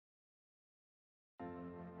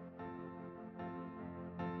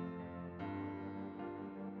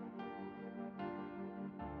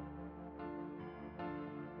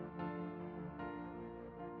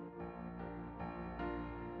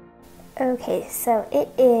Okay, so it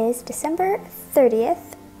is December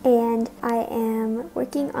 30th, and I am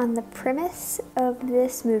working on the premise of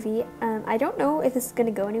this movie. I don't know if this is going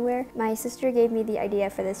to go anywhere. My sister gave me the idea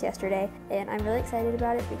for this yesterday, and I'm really excited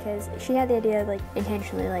about it because she had the idea to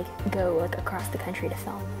intentionally go across the country to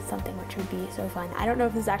film something, which would be so fun. I don't know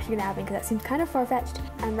if this is actually going to happen because that seems kind of far-fetched.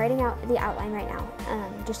 I'm writing out the outline right now,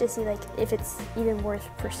 just to see if it's even worth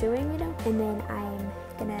pursuing, and then I'm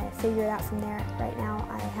gonna figure it out from there. Right now,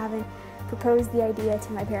 I haven't proposed the idea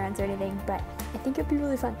to my parents or anything, but I think it'd be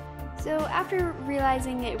really fun. So after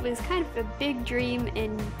realizing it was kind of a big dream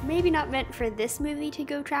and maybe not meant for this movie to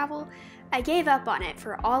go travel, I gave up on it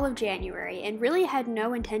for all of January and really had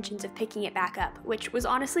no intentions of picking it back up, which was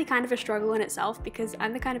honestly kind of a struggle in itself because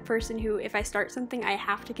I'm the kind of person who, if I start something, I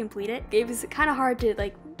have to complete it. It was kind of hard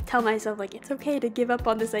to tell myself it's okay to give up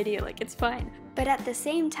on this idea, it's fine. But at the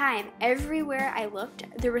same time, everywhere I looked,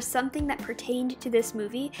 there was something that pertained to this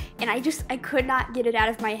movie, and I could not get it out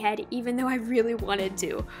of my head even though I really wanted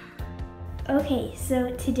to. Okay,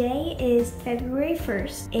 so today is February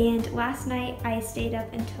 1st, and last night I stayed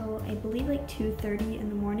up until I believe 2:30 in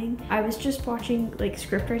the morning. I was just watching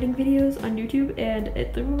script writing videos on YouTube, and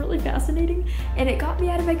they were really fascinating, and it got me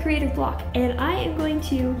out of my creative block. And I am going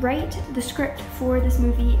to write the script for this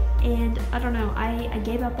movie, and I don't know, I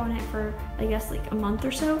gave up on it for I guess a month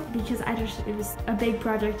or so because it was a big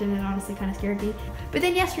project and it honestly kind of scared me. But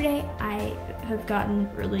then yesterday I have gotten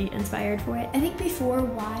really inspired for it. I think before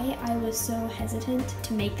why I was so hesitant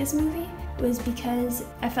to make this movie was because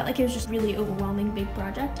I felt it was just really overwhelming big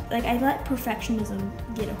project. I let perfectionism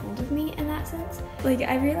get a hold of me in that sense.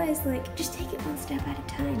 I realized just take it one step at a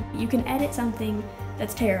time. You can edit something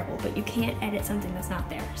that's terrible, but you can't edit something that's not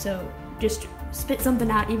there. So just spit something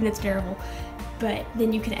out even if it's terrible, but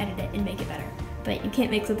then you can edit it and make it better. But you can't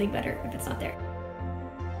make something better if it's not there.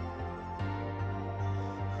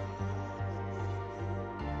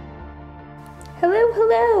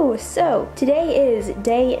 Hello! So, today is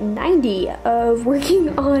day 90 of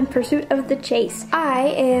working on Pursuit of the Chase. I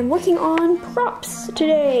am working on props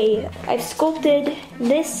today. I've sculpted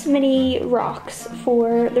this many rocks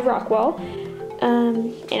for the rock wall,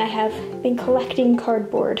 and I have been collecting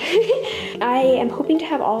cardboard. I am hoping to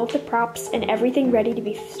have all of the props and everything ready to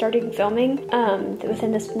be starting filming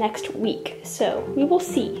within this next week. So, we will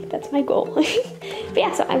see. That's my goal. But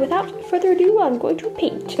yeah, so without further ado, I'm going to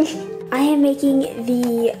paint. I am making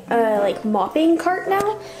the mopping cart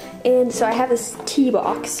now, and so I have this tea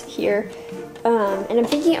box here, and I'm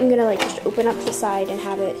thinking I'm gonna just open up the side and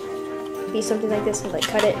have it be something like this and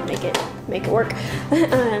cut it and make it work.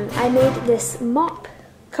 I made this mop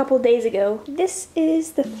a couple days ago. This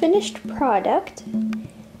is the finished product.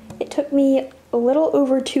 It took me a little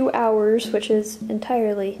over 2 hours, which is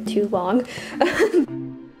entirely too long.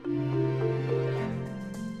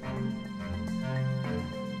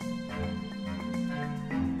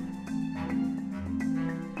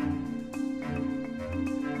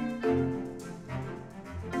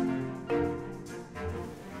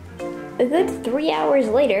 A good 3 hours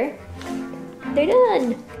later, they're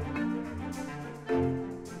done.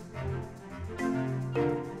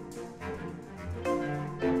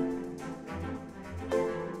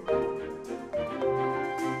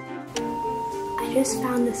 I just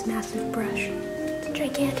found this massive brush. It's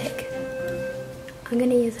gigantic. I'm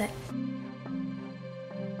gonna use it.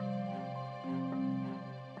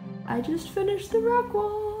 I just finished the rock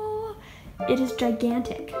wall. It is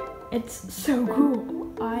gigantic. It's so cool.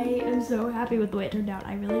 I am so happy with the way it turned out.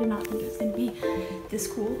 I really did not think it was gonna be this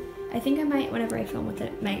cool. I think I might, whenever I film with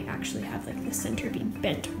it, might actually have the center be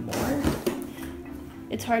bent more.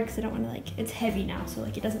 It's hard because I don't want to it's heavy now, so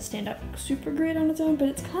it doesn't stand up super great on its own, but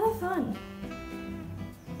it's kind of fun.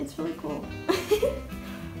 It's really cool.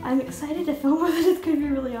 I'm excited to film with it. It's gonna be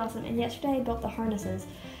really awesome. And yesterday I built the harnesses.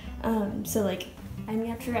 So I'm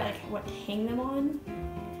not sure what to hang them on,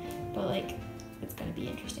 but it's gonna be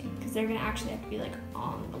interesting because they're gonna actually have to be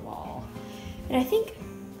on the wall. And I think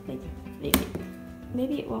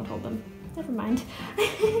maybe it won't hold them. Never mind.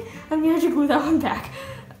 I'm gonna have to glue that one back.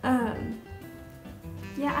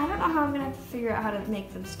 Yeah, I don't know how I'm gonna have to figure out how to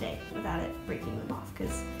make them stay without it breaking them off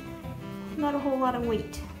because not a whole lot of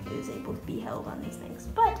weight is able to be held on these things,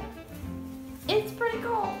 but it's pretty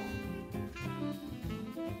cool.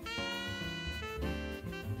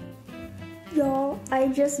 Y'all, I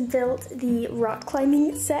just built the rock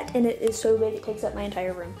climbing set, and it is so big it takes up my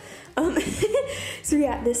entire room. So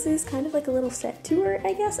yeah, this is kind of a little set tour,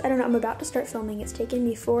 I guess. I don't know, I'm about to start filming. It's taken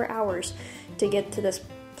me 4 hours to get to this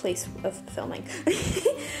place of filming.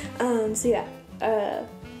 So yeah,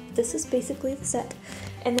 this is basically the set.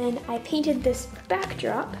 And then I painted this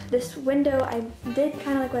backdrop. This window, I did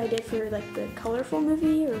kind of like what I did for like the Colorful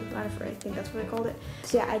movie, or I think that's what I called it.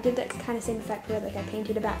 So yeah, I did that kind of same effect where like I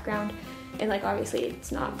painted a background, and like obviously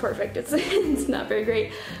it's not perfect, it's it's not very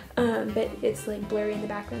great, but it's like blurry in the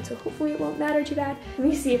background, so hopefully it won't matter too bad. Let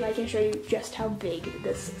me see if I can show you just how big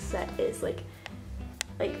this set is. Like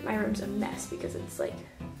my room's a mess because it's like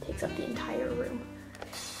takes up the entire room.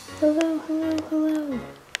 Hello, hello, hello.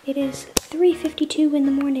 It is 3:52 in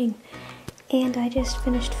the morning, and I just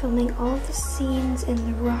finished filming all the scenes in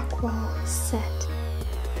the Rockwall set.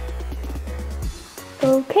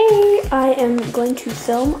 Okay, I am going to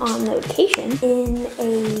film on location in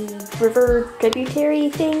a river tributary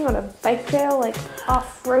thing on a bike trail, like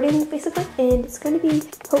off-roading basically. And it's going to be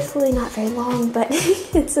hopefully not very long, but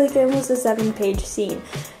it's like almost a 7-page scene.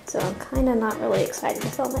 So I'm kind of not really excited to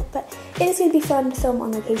film it, but it is going to be fun to film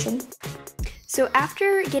on location. So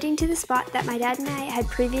after getting to the spot that my dad and I had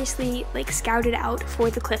previously like scouted out for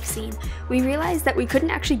the cliff scene, we realized that we couldn't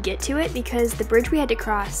actually get to it because the bridge we had to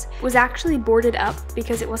cross was actually boarded up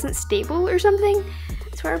because it wasn't stable or something.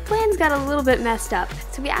 So our plans got a little bit messed up.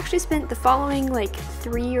 So we actually spent the following like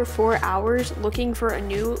 3 or 4 hours looking for a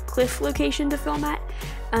new cliff location to film at,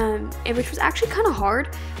 which was actually kind of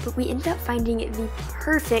hard, but we ended up finding the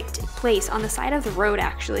perfect place on the side of the road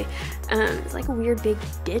actually. It's like a weird big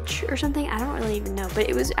ditch or something, I don't really even know, but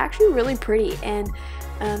it was actually really pretty, and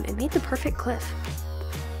it made the perfect cliff.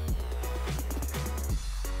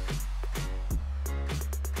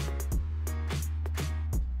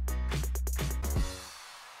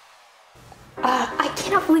 I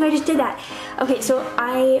cannot believe I just did that. Okay, so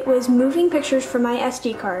I was moving pictures from my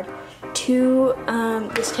SD card to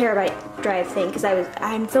this terabyte drive thing because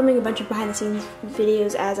I'm filming a bunch of behind the scenes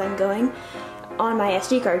videos as I'm going on my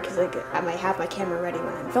SD card because like I might have my camera ready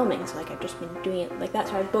when I'm filming, so like I've just been doing it like that.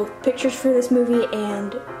 So I have both pictures for this movie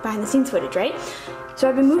and behind the scenes footage, right? So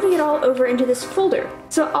I've been moving it all over into this folder.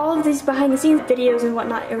 So all of these behind the scenes videos and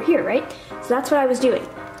whatnot are here, right? So that's what I was doing.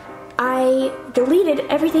 I deleted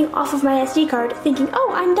everything off of my SD card thinking,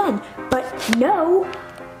 oh, I'm done. But no,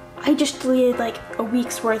 I just deleted like a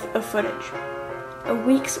week's worth of footage. A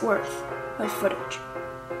week's worth of footage.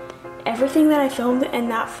 Everything that I filmed in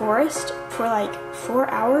that forest for like 4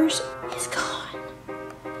 hours is gone.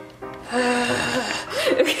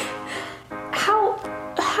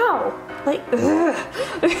 How? Like,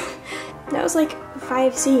 that was like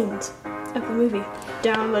 5 scenes of the movie.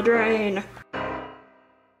 Down the drain.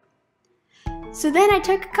 So then I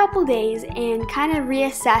took a couple days and kind of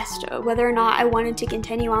reassessed whether or not I wanted to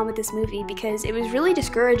continue on with this movie because it was really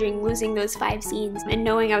discouraging losing those 5 scenes and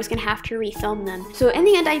knowing I was going to have to refilm them. So in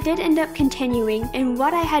the end I did end up continuing, and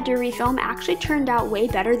what I had to refilm actually turned out way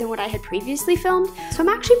better than what I had previously filmed. So I'm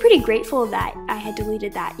actually pretty grateful that I had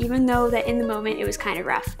deleted that, even though that in the moment it was kind of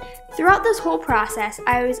rough. Throughout this whole process,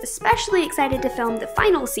 I was especially excited to film the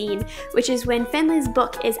final scene, which is when Finley's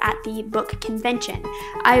book is at the book convention.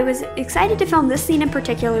 I was excited to film this scene in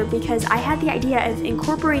particular because I had the idea of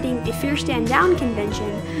incorporating the Fear Stand Down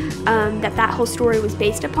convention that whole story was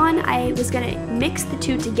based upon. I was going to mix the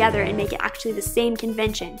two together and make it actually the same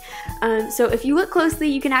convention. So if you look closely,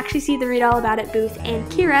 you can actually see the Read All About It booth and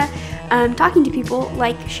Kira talking to people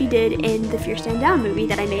like she did in the Fear Stand Down movie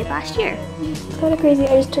that I made last year. It's kind of crazy.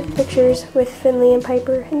 I just took pictures with Finley and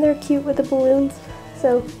Piper, and they're cute with the balloons,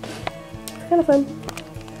 so it's kind of fun.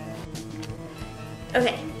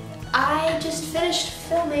 Okay. I just finished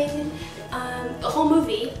filming the whole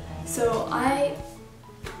movie, so I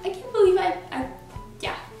can't believe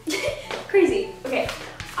yeah, crazy. Okay,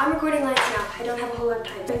 I'm recording lights now. I don't have a whole lot of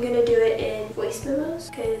time. I'm gonna do it in voice memos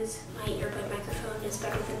because my earbud microphone is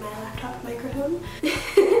better than my laptop microphone.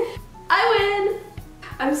 I win!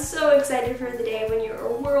 I'm so excited for the day when you're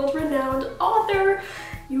a world-renowned author.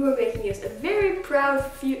 You are making us a very proud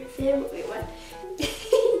family. Wait, what?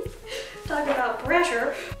 Talk about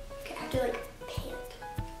pressure. To like pant.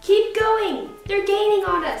 Keep going! They're gaining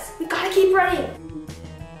on us! We gotta keep running!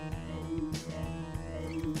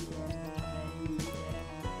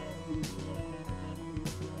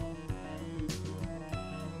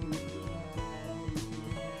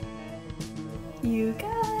 You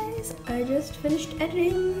guys, I just finished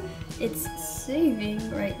editing. It's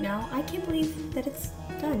saving right now. I can't believe that it's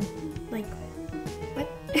done. Like, what?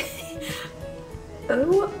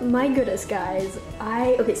 Oh my goodness, guys.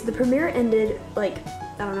 Okay, so the premiere ended like,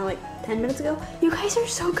 I don't know, like 10 minutes ago. You guys are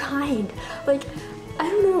so kind. Like, I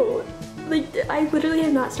don't know. Like, I literally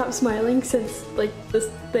have not stopped smiling since like this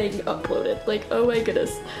thing uploaded. Like, oh my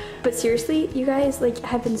goodness. But seriously, you guys like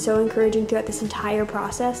have been so encouraging throughout this entire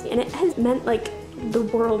process, and it has meant like the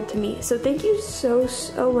world to me. So thank you so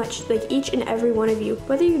much, like each and every one of you.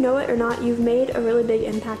 Whether you know it or not, you've made a really big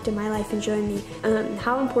impact in my life and showing me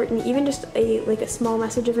how important even just a small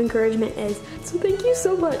message of encouragement is. So thank you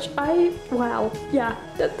so much. Wow, yeah,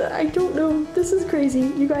 I don't know, this is crazy.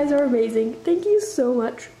 You guys are amazing. Thank you so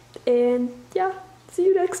much. And yeah, see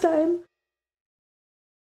you next time.